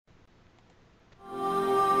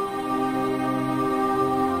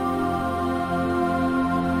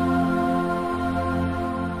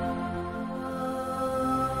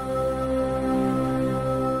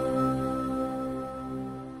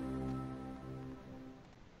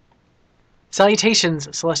Salutations,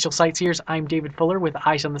 celestial sightseers. I'm David Fuller with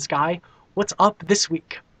Eyes on the Sky. What's up this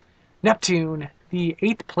week? Neptune, the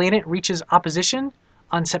 8th planet, reaches opposition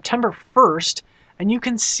on September 1st, and you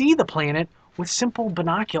can see the planet with simple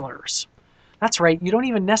binoculars. That's right, you don't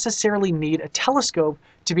even necessarily need a telescope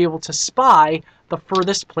to be able to spy the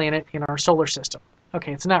furthest planet in our solar system.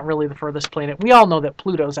 Okay, it's not really the furthest planet. We all know that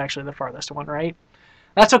Pluto's actually the farthest one, right?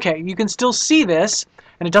 That's okay. You can still see this,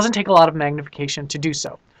 and it doesn't take a lot of magnification to do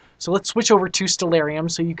so. So let's switch over to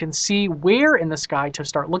stellarium so you can see where in the sky to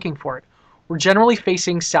start looking for it. We're generally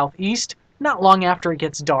facing southeast, not long after it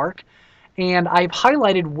gets dark, and I've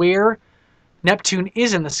highlighted where Neptune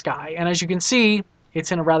is in the sky. And as you can see,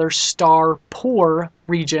 it's in a rather star-poor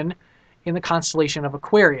region in the constellation of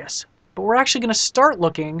Aquarius. But we're actually going to start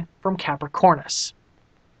looking from Capricornus.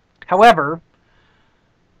 However,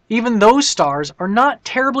 even those stars are not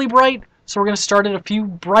terribly bright, so we're going to start at a few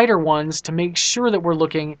brighter ones to make sure that we're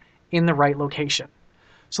looking in the right location.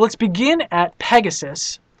 So let's begin at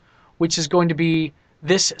Pegasus, which is going to be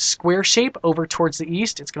this square shape over towards the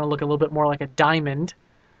east. It's going to look a little bit more like a diamond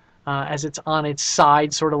as it's on its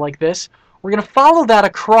side, sort of like this. We're going to follow that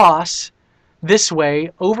across this way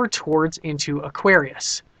over towards into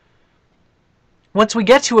Aquarius. Once we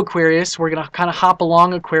get to Aquarius, we're going to kind of hop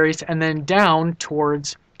along Aquarius and then down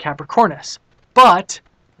towards Capricornus. But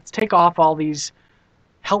let's take off all these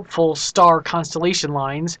helpful star constellation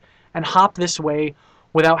lines and hop this way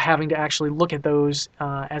without having to actually look at those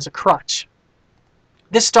as a crutch.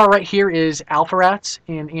 This star right here is Alpheratz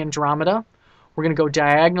in Andromeda. We're going to go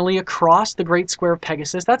diagonally across the Great Square of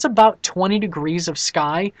Pegasus. That's about 20 degrees of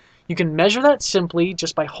sky. You can measure that simply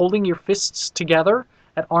just by holding your fists together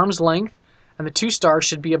at arm's length, and the two stars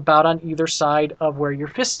should be about on either side of where your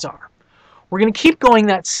fists are. We're going to keep going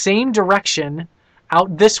that same direction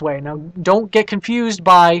out this way. Now, don't get confused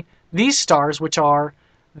by these stars, which are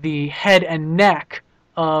the head and neck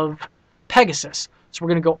of Pegasus. So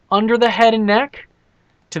we're going to go under the head and neck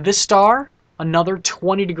to this star, another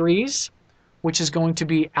 20 degrees, which is going to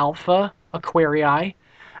be Alpha Aquarii.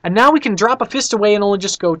 And now we can drop a fist away and only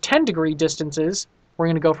just go 10-degree distances. We're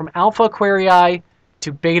going to go from Alpha Aquarii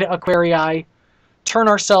to Beta Aquarii, turn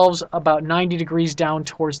ourselves about 90 degrees down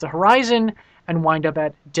towards the horizon, and wind up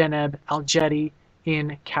at Deneb Algiedi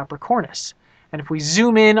in Capricornus. And if we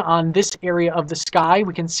zoom in on this area of the sky,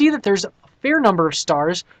 we can see that there's a fair number of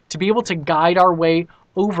stars to be able to guide our way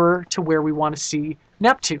over to where we want to see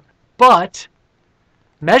Neptune. But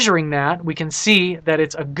measuring that, we can see that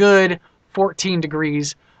it's a good 14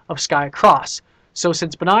 degrees of sky across. So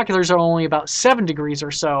since binoculars are only about 7 degrees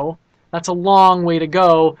or so, that's a long way to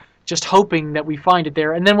go, just hoping that we find it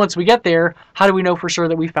there. And then once we get there, how do we know for sure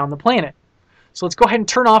that we found the planet? So let's go ahead and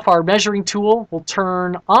turn off our measuring tool. We'll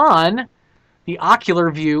turn on the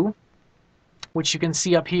ocular view, which you can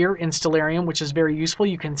see up here in stellarium, which is very useful.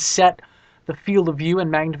 You can set the field of view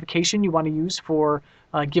and magnification you want to use for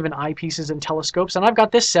given eyepieces and telescopes. And I've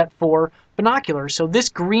got this set for binoculars. So this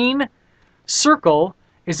green circle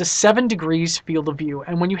is a 7 degrees field of view.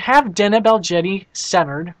 And when you have Deneb Algiedi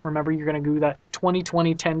centered, remember you're going to do that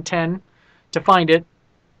 20-20-10-10 to find it.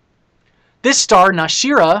 This star,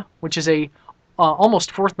 Nashira, which is a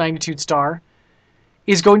almost 4th magnitude star,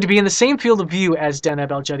 is going to be in the same field of view as Deneb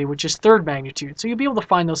Algiedi, which is 3rd magnitude. So you'll be able to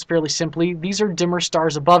find those fairly simply. These are dimmer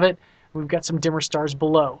stars above it. We've got some dimmer stars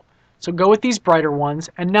below. So go with these brighter ones,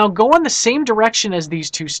 and now go in the same direction as these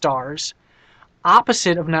two stars,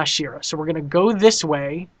 opposite of Nashira. So we're going to go this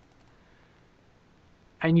way,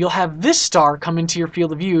 and you'll have this star come into your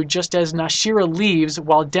field of view just as Nashira leaves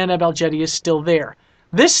while Deneb Algiedi is still there.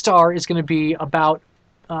 This star is going to be about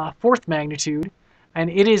 4th magnitude, and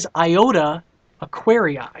it is Iota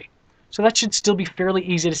Aquarii. So that should still be fairly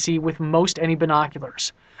easy to see with most any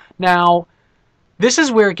binoculars. Now, this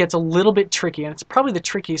is where it gets a little bit tricky, and it's probably the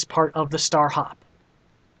trickiest part of the star hop.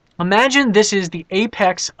 Imagine this is the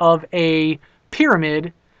apex of a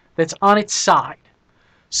pyramid that's on its side.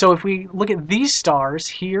 So if we look at these stars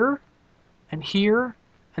here, and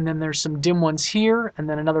then there's some dim ones here, and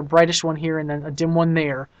then another brightish one here, and then a dim one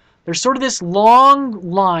there. There's sort of this long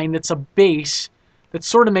line that's a base that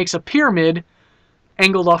sort of makes a pyramid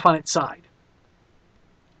angled off on its side.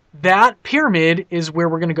 That pyramid is where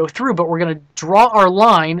we're going to go through, but we're going to draw our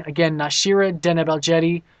line, again, Nashira, Deneb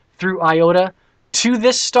Algiedi, through Iota, to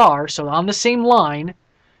this star, so on the same line,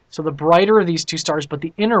 so the brighter of these two stars, but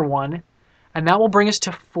the inner one, and that will bring us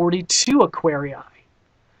to 42 Aquarii.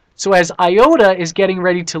 So as Iota is getting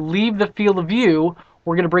ready to leave the field of view,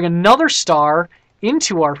 we're going to bring another star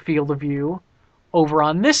into our field of view over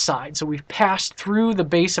on this side. So we've passed through the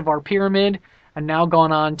base of our pyramid and now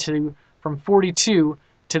gone on to from 42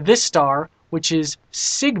 to this star, which is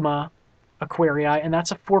Sigma Aquarii, and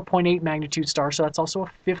that's a 4.8 magnitude star, so that's also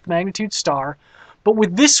a 5th magnitude star. But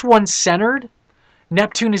with this one centered,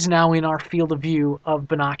 Neptune is now in our field of view of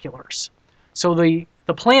binoculars. So the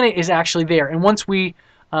planet is actually there. And once we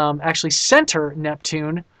actually center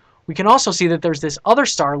Neptune, we can also see that there's this other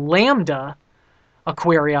star, Lambda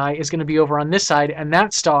Aquarii, is going to be over on this side, and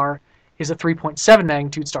that star is a 3.7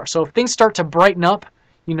 magnitude star. So if things start to brighten up,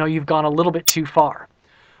 you know you've gone a little bit too far.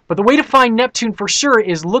 But the way to find Neptune for sure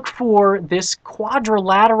is look for this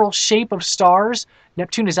quadrilateral shape of stars.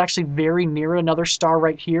 Neptune is actually very near another star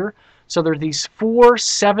right here. So there are these 4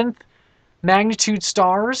 7th magnitude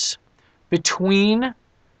stars between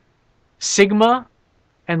Sigma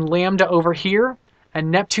and Lambda over here.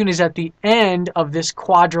 And Neptune is at the end of this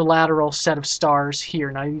quadrilateral set of stars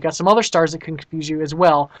here. Now you've got some other stars that can confuse you as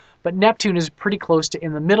well, but Neptune is pretty close to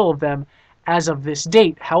in the middle of them as of this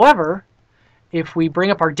date. However, if we bring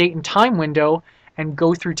up our date and time window and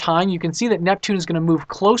go through time, you can see that Neptune is going to move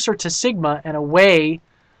closer to Sigma and away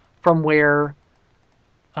from where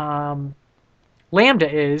Lambda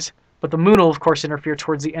is, but the moon will of course interfere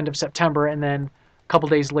towards the end of September, and then a couple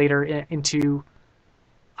days later into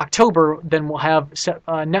October, then we'll have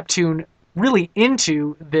Neptune really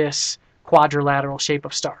into this quadrilateral shape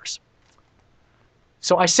of stars.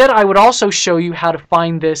 So I said I would also show you how to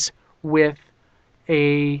find this with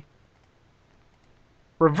a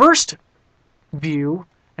reversed view,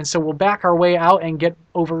 and so we'll back our way out and get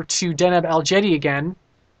over to Deneb Algiedi again.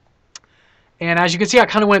 And as you can see, I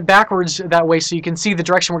kind of went backwards that way so you can see the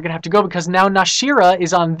direction we're going to have to go, because now Nashira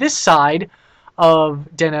is on this side of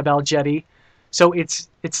Deneb Algiedi. So it's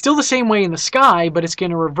still the same way in the sky, but it's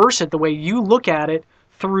going to reverse it the way you look at it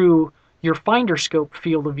through your finderscope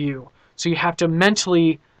field of view. So you have to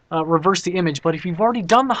mentally reverse the image. But if you've already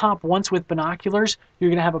done the hop once with binoculars, you're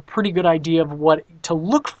going to have a pretty good idea of what to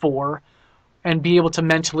look for and be able to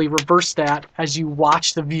mentally reverse that as you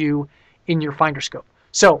watch the view in your finderscope.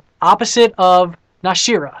 So opposite of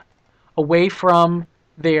Nashira, away from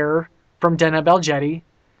there, from Deneb Algiedi,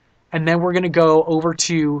 and then we're going to go over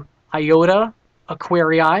to Iota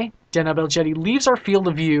Aquarii. Deneb Algiedi leaves our field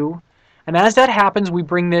of view, and as that happens, we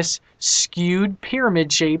bring this skewed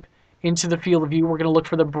pyramid shape into the field of view. We're going to look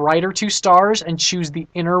for the brighter 2 stars and choose the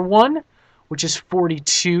inner one, which is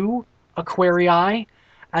 42 Aquarii.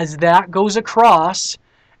 As that goes across,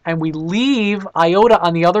 and we leave Iota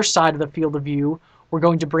on the other side of the field of view, we're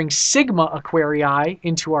going to bring Sigma Aquarii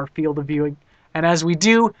into our field of view. And as we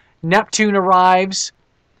do, Neptune arrives.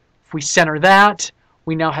 If we center that,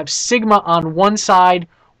 we now have Sigma on one side,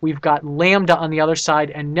 we've got Lambda on the other side,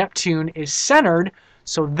 and Neptune is centered.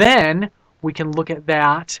 So then we can look at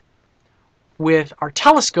that with our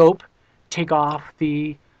telescope, take off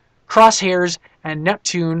the crosshairs, and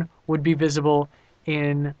Neptune would be visible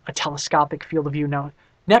in a telescopic field of view. Now,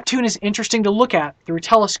 Neptune is interesting to look at through a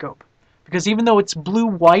telescope, because even though it's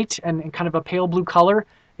blue-white and kind of a pale blue color,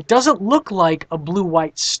 it doesn't look like a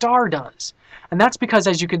blue-white star does. And that's because,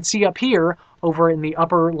 as you can see up here, over in the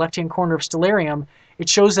upper left-hand corner of Stellarium, it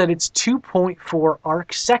shows that it's 2.4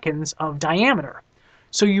 arc seconds of diameter.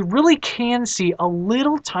 So you really can see a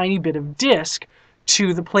little tiny bit of disk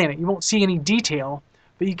to the planet. You won't see any detail,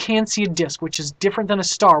 but you can see a disk, which is different than a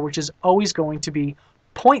star, which is always going to be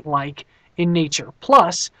point-like in nature.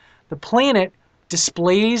 Plus, the planet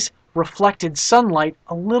displays reflected sunlight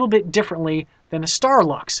a little bit differently than a star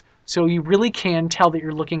looks. So you really can tell that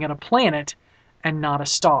you're looking at a planet and not a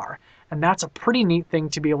star. And that's a pretty neat thing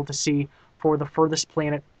to be able to see for the furthest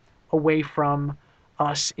planet away from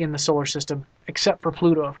us in the solar system, except for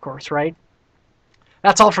Pluto, of course, right?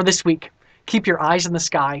 That's all for this week. Keep your eyes in the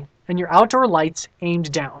sky and your outdoor lights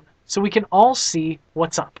aimed down so we can all see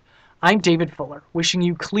what's up. I'm David Fuller, wishing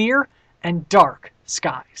you clear and dark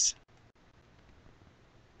skies.